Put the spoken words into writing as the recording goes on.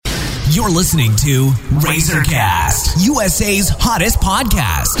You're listening to RazorCast, USA's hottest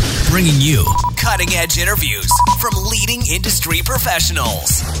podcast, bringing you cutting-edge interviews from leading industry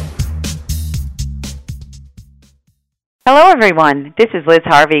professionals. Hello, everyone. This is Liz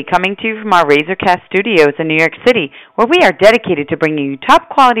Harvey coming to you from our RazorCast studios in New York City, where we are dedicated to bringing you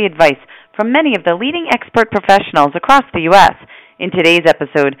top-quality advice from many of the leading expert professionals across the U.S. In today's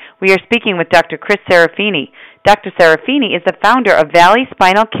episode, we are speaking with Dr. Chris Serafini. Dr. Serafini is the founder of Valley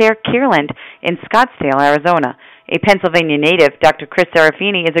Spinal Care Kierland in Scottsdale, Arizona. A Pennsylvania native, Dr. Chris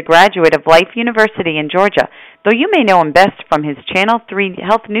Serafini is a graduate of Life University in Georgia, though you may know him best from his Channel 3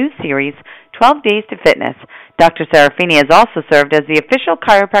 health news series, 12 Days to Fitness. Dr. Serafini has also served as the official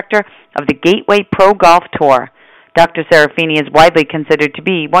chiropractor of the Gateway Pro Golf Tour. Dr. Serafini is widely considered to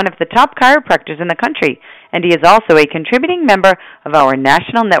be one of the top chiropractors in the country, and he is also a contributing member of our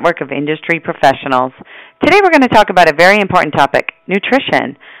national network of industry professionals. Today we're going to talk about a very important topic,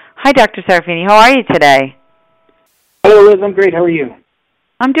 nutrition. Hi, Dr. Serafini. How are you today? Hello, Liz. I'm great. How are you?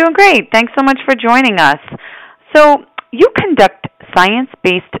 I'm doing great. Thanks so much for joining us. So you conduct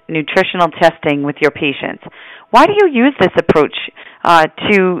science-based nutritional testing with your patients. Why do you use this approach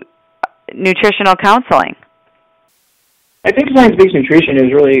to nutritional counseling? I think science-based nutrition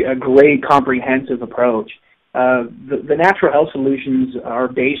is really a great comprehensive approach. The natural health solutions are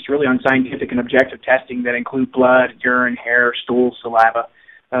based really on scientific and objective testing that include blood, urine, hair, stool, saliva.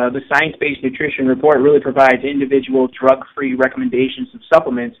 The science-based nutrition report really provides individual drug-free recommendations of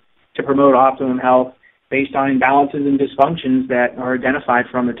supplements to promote optimum health based on imbalances and dysfunctions that are identified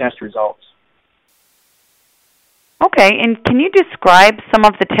from the test results. Okay, and can you describe some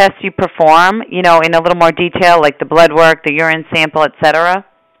of the tests you perform, in a little more detail, like the blood work, the urine sample, et cetera?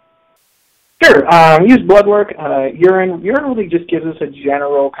 Sure. We use blood work. Urine really just gives us a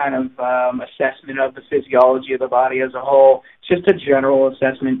general kind of assessment of the physiology of the body as a whole. It's just a general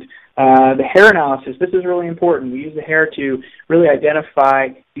assessment. The hair analysis, this is really important. We use the hair to really identify,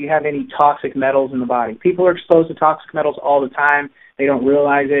 do you have any toxic metals in the body? People are exposed to toxic metals all the time. They don't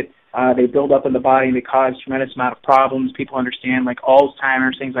realize it. They build up in the body and they cause a tremendous amount of problems. People understand, like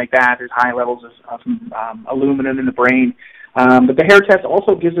Alzheimer's, things like that. There's high levels of aluminum in the brain. But the hair test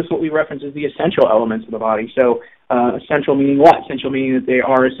also gives us what we reference as the essential elements of the body. So essential meaning what? Essential meaning that they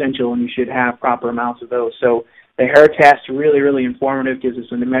are essential and you should have proper amounts of those. So the hair test, really, really informative, gives us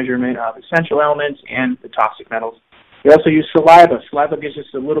a measurement of essential elements and the toxic metals. We also use saliva. Saliva gives us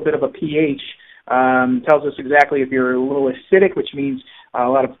a little bit of a pH. Tells us exactly if you're a little acidic, which means a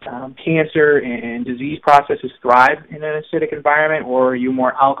lot of cancer and disease processes thrive in an acidic environment, or are you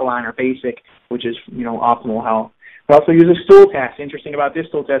more alkaline or basic, which is, optimal health. We also use a stool test. Interesting about this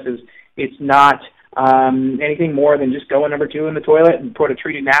stool test is it's not anything more than just going number 2 in the toilet and put a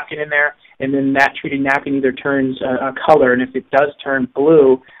treated napkin in there, and then that treated napkin either turns a color, and if it does turn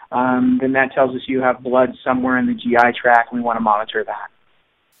blue, then that tells us you have blood somewhere in the GI tract, and we want to monitor that.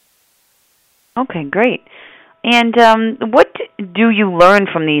 Okay, great. And what do you learn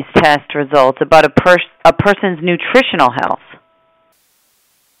from these test results about a person's nutritional health?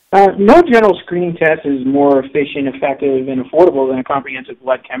 No general screening test is more efficient, effective, and affordable than a comprehensive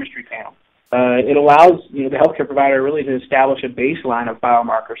blood chemistry panel. It allows the healthcare provider really to establish a baseline of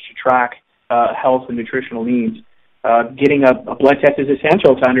biomarkers to track health and nutritional needs. Getting a blood test is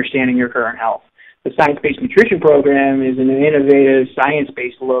essential to understanding your current health. The Science-Based Nutrition Program is an innovative,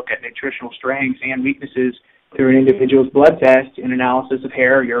 science-based look at nutritional strengths and weaknesses through an individual's blood test and analysis of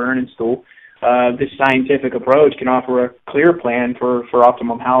hair, urine, and stool. This scientific approach can offer a clear plan for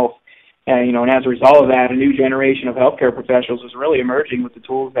optimum health. And as a result of that, a new generation of healthcare professionals is really emerging with the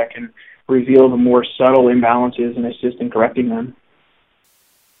tools that can reveal the more subtle imbalances and assist in correcting them.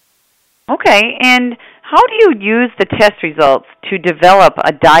 Okay, and how do you use the test results to develop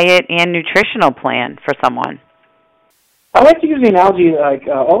a diet and nutritional plan for someone? I like to use the analogy like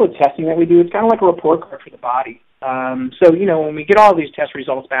all the testing that we do, it's kind of like a report card for the body. So, when we get all these test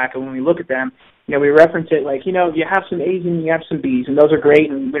results back and when we look at them, we reference it like, you have some A's and you have some B's, and those are great,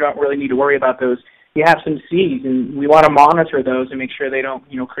 and we don't really need to worry about those. You have some C's, and we want to monitor those and make sure they don't,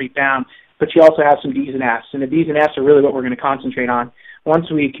 creep down. But you also have some D's and F's, and the D's and F's are really what we're going to concentrate on. Once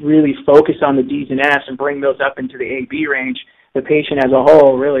we really focus on the D's and F's and bring those up into the A-B range, the patient as a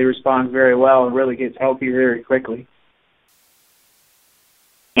whole really responds very well and really gets healthy very quickly.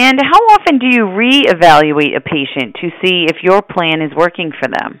 And how often do you reevaluate a patient to see if your plan is working for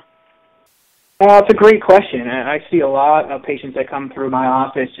them? It's a great question. I see a lot of patients that come through my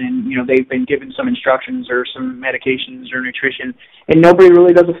office and, they've been given some instructions or some medications or nutrition, and nobody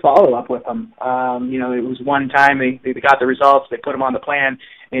really does a follow-up with them. It was one time they got the results, they put them on the plan,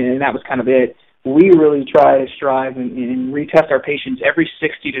 and that was kind of it. we really try to strive and retest our patients every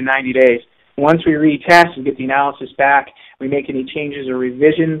 60 to 90 days. Once we retest and get the analysis back, we make any changes or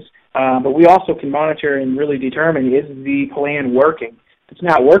revisions, but we also can monitor and really determine, is the plan working? If it's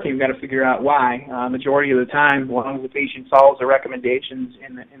not working, we've got to figure out why. Majority of the time, as long as the patient follows the recommendations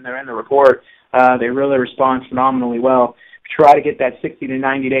in the report, they really respond phenomenally well. We try to get that 60 to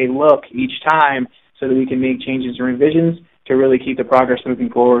 90-day look each time so that we can make changes and revisions to really keep the progress moving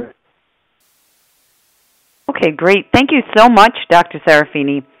forward. Okay, great. Thank you so much, Dr.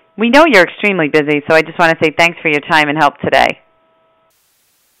 Serafini. We know you're extremely busy, so I just want to say thanks for your time and help today.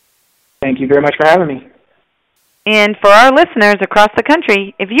 Thank you very much for having me. And for our listeners across the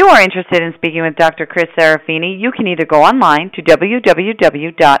country, if you are interested in speaking with Dr. Chris Serafini, you can either go online to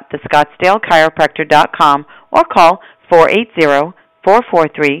www.thescottsdalechiropractor.com or call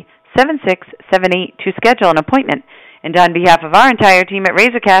 480-443-7678 to schedule an appointment. And on behalf of our entire team at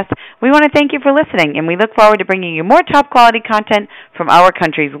RazorCast, we want to thank you for listening, and we look forward to bringing you more top-quality content from our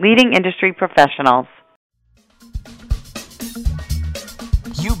country's leading industry professionals.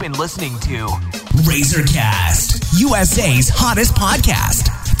 You've been listening to RazorCast, USA's hottest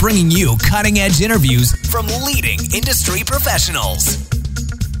podcast, bringing you cutting-edge interviews from leading industry professionals.